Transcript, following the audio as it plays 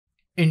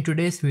In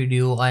today's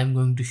video, I am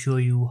going to show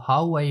you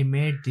how I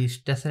made this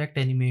Tesseract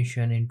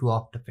animation into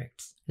After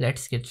Effects.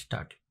 Let's get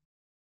started.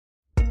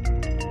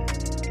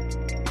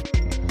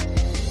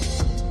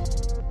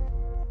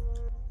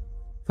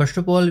 First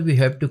of all, we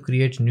have to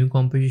create new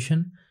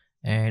composition,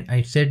 and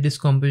I set this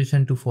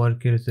composition to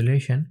 4K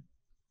resolution.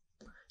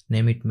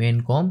 Name it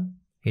main comp,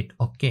 hit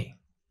OK.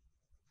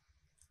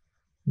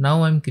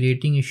 Now I'm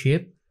creating a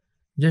shape.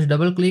 Just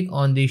double click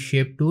on the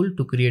shape tool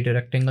to create a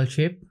rectangle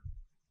shape.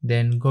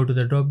 Then go to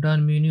the drop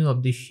down menu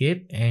of this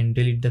shape and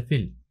delete the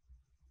fill.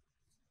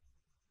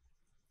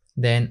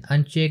 Then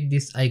uncheck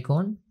this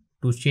icon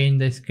to change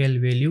the scale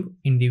value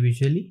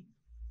individually.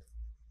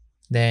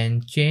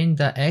 Then change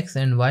the X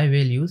and Y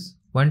values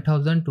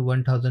 1000 to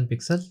 1000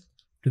 pixels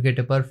to get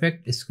a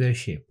perfect square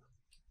shape.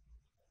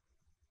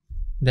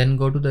 Then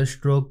go to the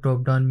stroke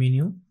drop down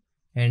menu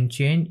and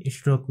change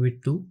stroke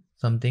width to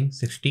something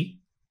 60.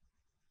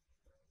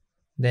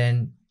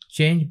 Then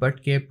change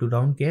butt cap to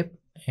round cap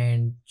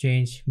and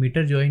change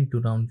meter join to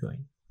round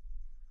join.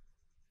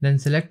 Then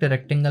select a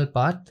rectangle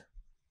path,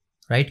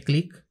 right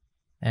click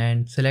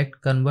and select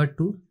convert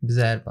to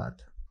desired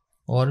path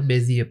or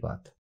Bezier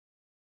path.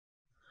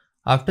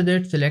 After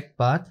that select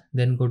path,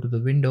 then go to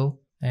the window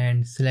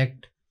and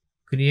select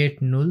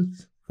create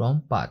nulls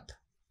from path.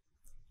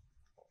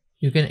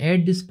 You can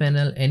add this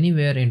panel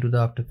anywhere into the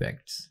After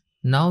Effects.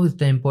 Now is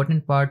the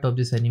important part of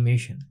this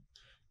animation.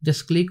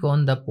 Just click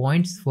on the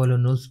points follow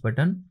nulls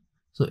button.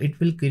 So it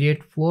will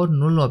create 4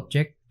 null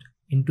objects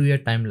into your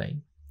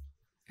timeline,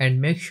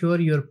 and make sure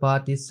your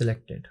path is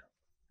selected.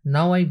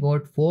 Now I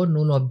got 4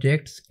 null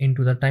objects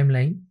into the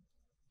timeline.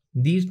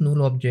 These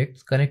null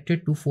objects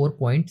connected to 4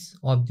 points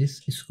of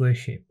this square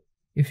shape.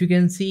 If you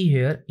can see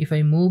here, if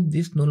I move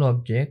this null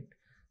object,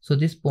 so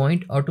this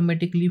point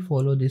automatically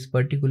follow this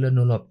particular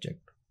null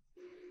object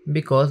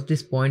because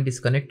this point is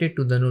connected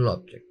to the null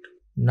object.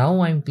 Now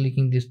I am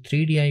clicking this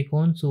 3D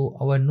icon, so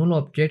our null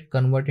object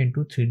convert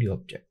into 3D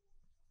object.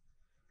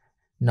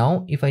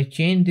 Now if I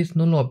change this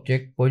null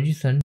object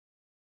position,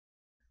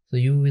 so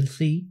you will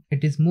see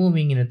it is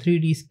moving in a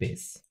 3D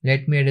space.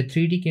 Let me add a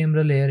 3D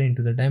camera layer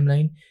into the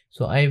timeline,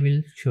 so I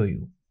will show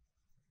you.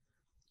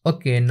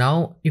 Okay,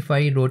 now if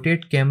I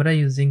rotate camera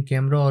using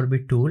camera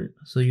orbit tool,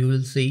 so you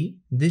will see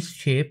this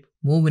shape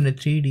move in a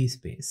 3D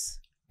space,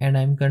 and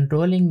I am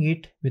controlling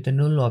it with a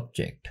null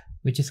object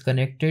which is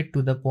connected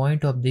to the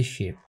point of this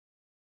shape.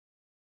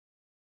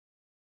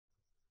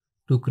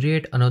 To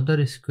create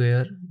another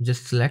square,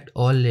 just select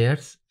all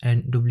layers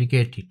and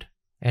duplicate it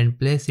and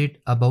place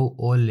it above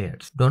all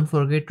layers. Don't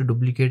forget to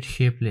duplicate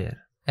shape layer.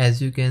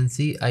 As you can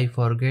see, I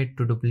forget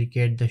to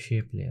duplicate the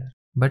shape layer,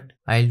 but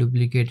I'll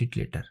duplicate it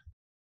later.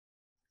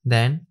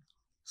 Then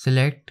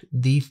select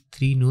these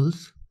 3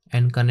 nulls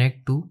and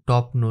connect to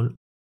top null.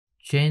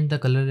 Change the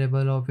color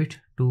label of it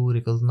to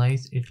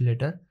recognize it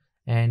later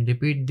and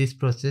repeat this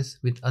process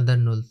with other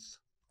nulls.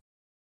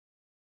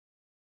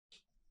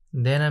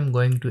 Then I'm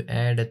going to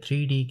add a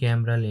 3D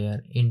camera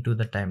layer into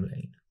the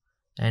timeline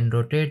and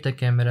rotate the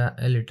camera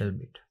a little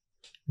bit.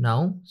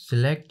 Now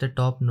select the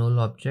top null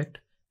object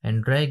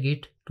and drag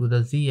it to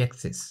the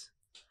Z-axis.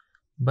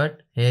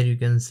 But here you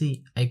can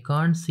see I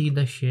can't see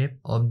the shape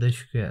of the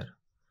square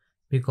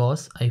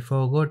because I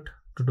forgot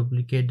to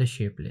duplicate the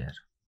shape layer.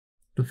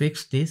 To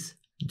fix this,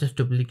 just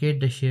duplicate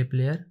the shape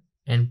layer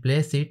and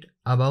place it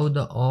above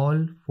the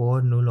all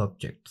 4 null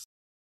objects.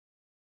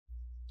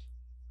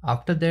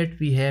 After that,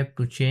 we have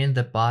to change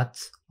the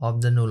paths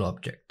of the null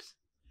objects.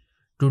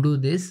 To do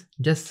this,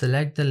 just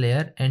select the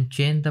layer and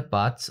change the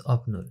paths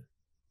of null.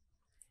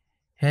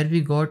 Here we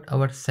got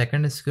our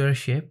second square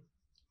shape.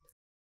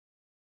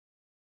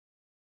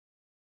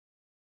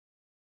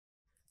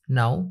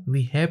 Now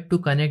we have to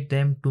connect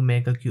them to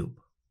make a cube.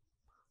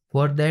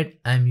 For that,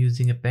 I am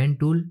using a pen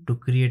tool to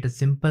create a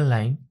simple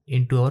line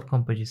into our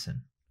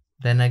composition.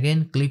 Then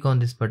again click on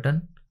this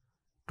button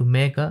to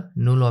make a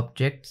null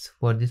objects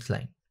for this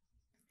line.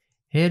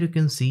 Here you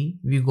can see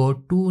we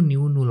got 2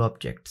 new null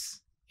objects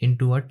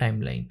into our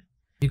timeline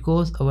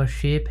because our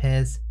shape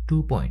has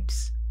 2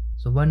 points.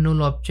 So 1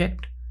 null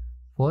object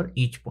for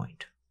each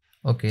point.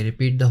 Okay,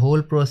 repeat the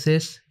whole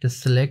process.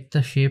 Just select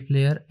the shape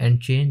layer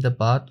and change the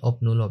path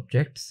of null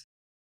objects.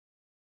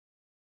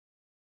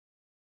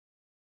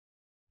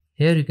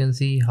 Here you can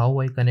see how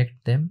I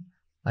connect them.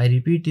 I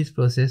repeat this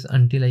process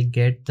until I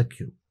get the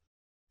cube.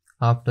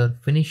 After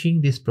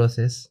finishing this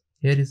process,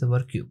 here is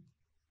our cube.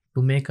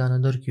 To make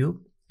another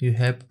cube, you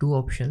have 2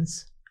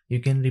 options. You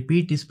can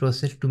repeat this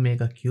process to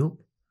make a cube,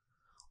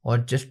 or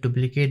just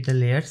duplicate the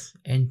layers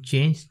and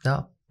change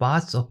the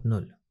paths of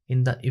null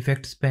in the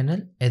effects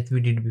panel as we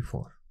did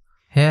before.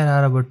 Here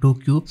are our 2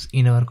 cubes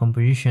in our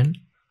composition.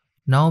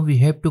 Now we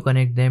have to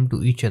connect them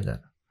to each other.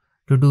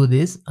 To do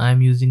this, I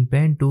am using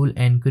pen tool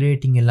and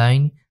creating a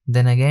line.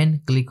 Then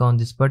again click on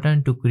this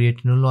button to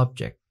create null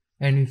object.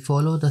 And we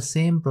follow the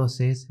same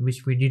process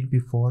which we did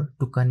before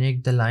to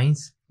connect the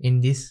lines in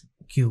this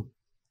cube.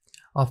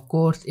 Of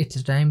course, it's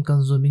a time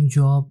consuming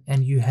job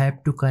and you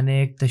have to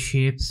connect the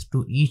shapes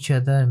to each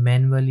other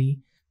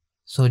manually.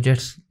 So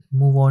just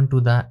move on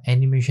to the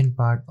animation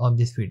part of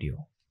this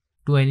video.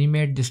 To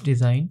animate this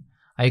design,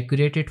 I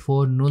created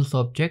 4 nulls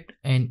object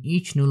and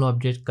each null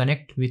object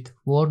connect with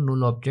 4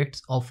 null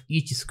objects of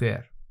each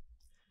square.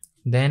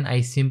 Then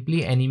I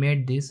simply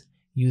animate this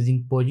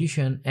using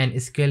position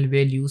and scale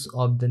values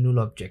of the null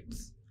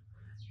objects.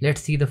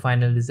 Let's see the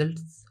final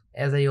results.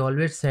 As I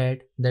always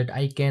said that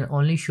I can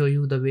only show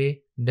you the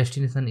way,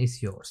 destination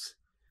is yours.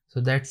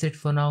 So that's it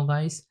for now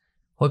guys.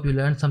 Hope you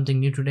learned something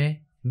new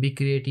today. Be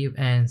creative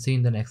and see you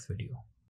in the next video.